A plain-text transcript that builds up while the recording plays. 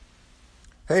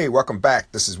Hey, welcome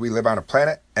back. This is We Live on a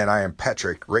Planet, and I am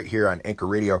Patrick, right here on Anchor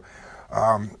Radio.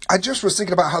 I just was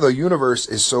thinking about how the universe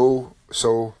is so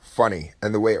funny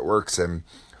and the way it works. And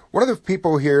one of the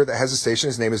people here that has a station,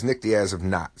 his name is Nick Diaz of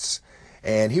Knots.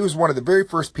 And he was one of the very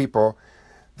first people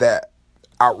that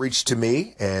outreached to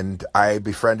me, and I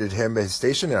befriended him at his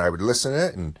station, and I would listen to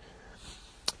it. And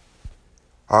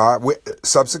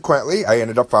subsequently, I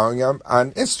ended up following him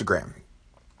on Instagram.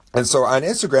 And so on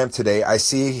Instagram today, I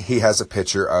see he has a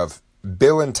picture of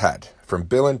Bill and Ted from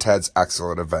Bill and Ted's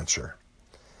Excellent Adventure.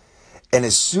 And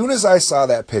as soon as I saw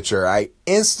that picture, I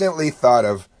instantly thought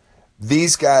of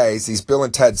these guys, these Bill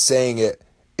and Ted saying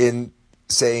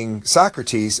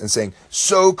Socrates and saying,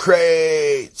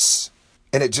 Socrates.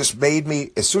 And it just made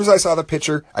me, as soon as I saw the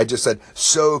picture, I just said,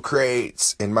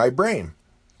 Socrates in my brain.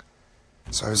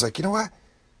 So I was like, you know what?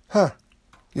 The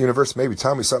universe maybe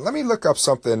tell me something. Let me look up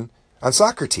something on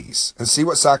Socrates and see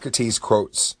what Socrates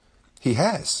quotes he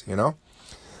has,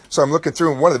 So I'm looking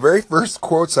through, and one of the very first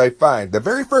quotes I find, the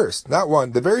very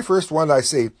first one I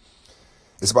see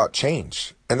is about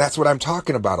change. And that's what I'm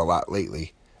talking about a lot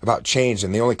lately, about change.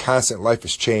 And the only constant in life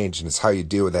is change, and it's how you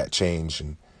deal with that change.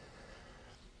 And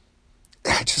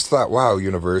I just thought, wow,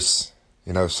 universe,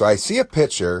 So I see a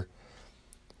picture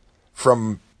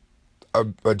from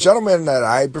a gentleman that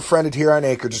I befriended here on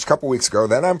Anchor just a couple weeks ago.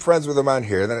 Then I'm friends with him on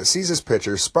here. Then it sees this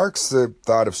picture, sparks the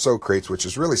thought of Socrates, which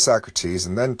is really Socrates,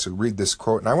 and then to read this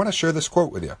quote. And I want to share this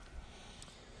quote with you.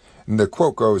 And the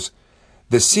quote goes,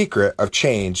 "The secret of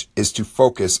change is to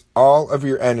focus all of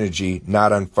your energy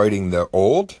not on fighting the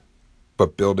old,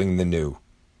 but building the new."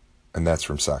 And that's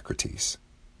from Socrates.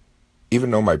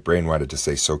 Even though my brain wanted to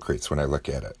say Socrates when I look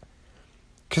at it.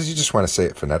 Because you just want to say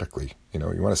it phonetically. You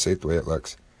want to say it the way it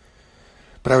looks.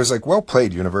 But I was like, well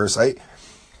played, universe.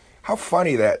 How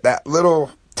funny that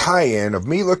little tie-in of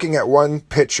me looking at one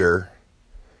picture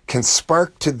can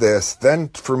spark to this, then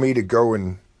for me to go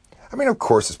and, of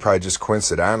course, it's probably just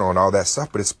coincidental and all that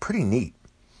stuff, but it's pretty neat.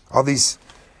 All these,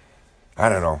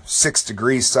 6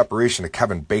 degrees separation of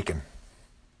Kevin Bacon.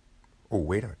 Oh,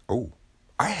 wait a minute. Oh,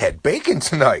 I had bacon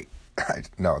tonight.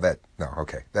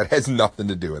 Okay. That has nothing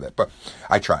to do with it, but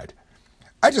I tried.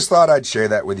 I just thought I'd share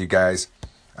that with you guys.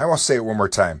 I will say it one more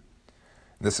time.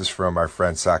 This is from our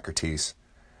friend Socrates.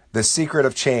 "The secret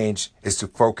of change is to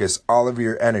focus all of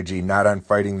your energy not on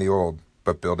fighting the old,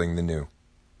 but building the new."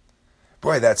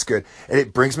 Boy, that's good. And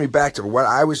it brings me back to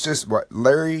what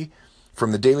Larry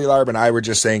from the Daily Larb and I were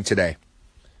just saying today.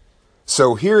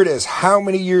 So here it is, how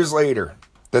many years later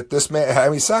that this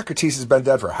man, Socrates has been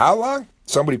dead for how long?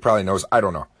 Somebody probably knows. I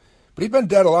don't know. But he's been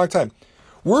dead a long time.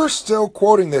 We're still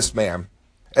quoting this man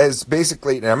as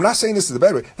basically, and I'm not saying this is the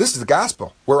bad way, this is the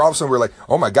gospel, where all of a sudden we're like,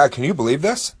 oh my God, can you believe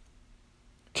this?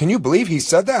 Can you believe he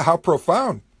said that? How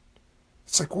profound.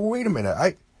 It's like, well, wait a minute,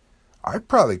 I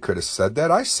probably could have said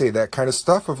that. I say that kind of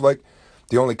stuff of like,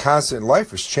 the only constant in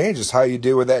life is change, is how you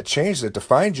deal with that change that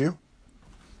defines you.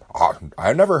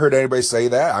 I've never heard anybody say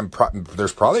that.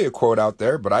 There's probably a quote out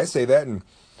there, but I say that and it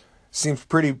seems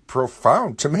pretty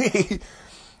profound to me.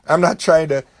 I'm not trying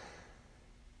to,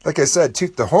 like I said,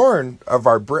 toot the horn of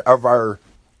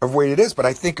what it is. But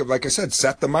I think of, like I said,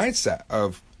 set the mindset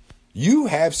of you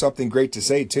have something great to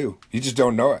say too. You just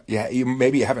don't know it. Yeah,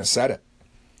 maybe you haven't said it.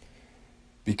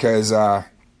 Because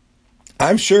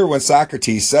I'm sure when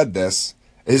Socrates said this,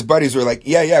 his buddies were like,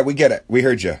 yeah, we get it. We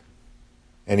heard you.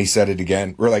 And he said it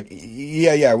again. We're like,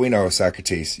 yeah, we know,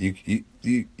 Socrates.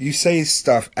 You say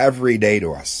stuff every day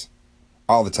to us.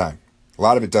 All the time. A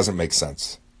lot of it doesn't make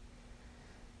sense.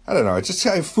 I don't know. It just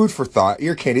had food for thought.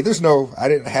 Ear candy. I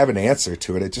didn't have an answer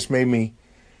to it. It just made me,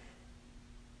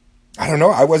 I don't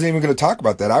know. I wasn't even going to talk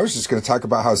about that. I was just going to talk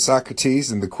about how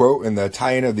Socrates and the quote and the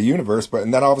tie-in of the universe.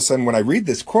 And then all of a sudden when I read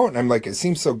this quote and I'm like, it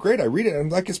seems so great. I read it and I'm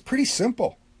like, it's pretty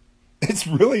simple. It's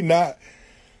really not,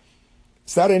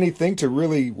 it's not anything to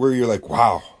really where you're like,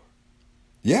 wow.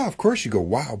 Yeah, of course you go,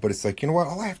 wow. But it's like, you know what?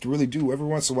 All I have to really do every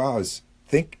once in a while is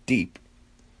think deep.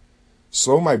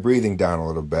 Slow my breathing down a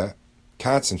little bit.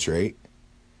 Concentrate.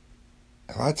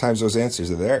 A lot of times those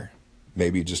answers are there.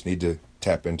 Maybe you just need to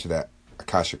tap into that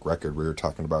Akashic record we were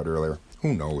talking about earlier.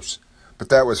 Who knows? But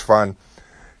that was fun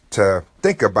to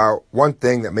think about one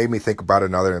thing that made me think about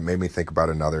another and made me think about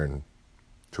another and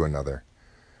to another.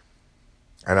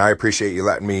 And I appreciate you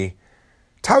letting me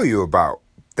tell you about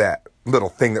that little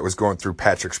thing that was going through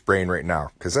Patrick's brain right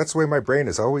now, because that's the way my brain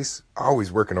is always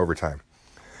working overtime.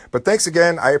 But thanks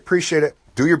again. I appreciate it.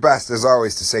 Do your best, as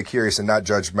always, to stay curious and not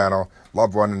judgmental.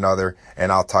 Love one another,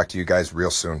 and I'll talk to you guys real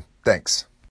soon. Thanks.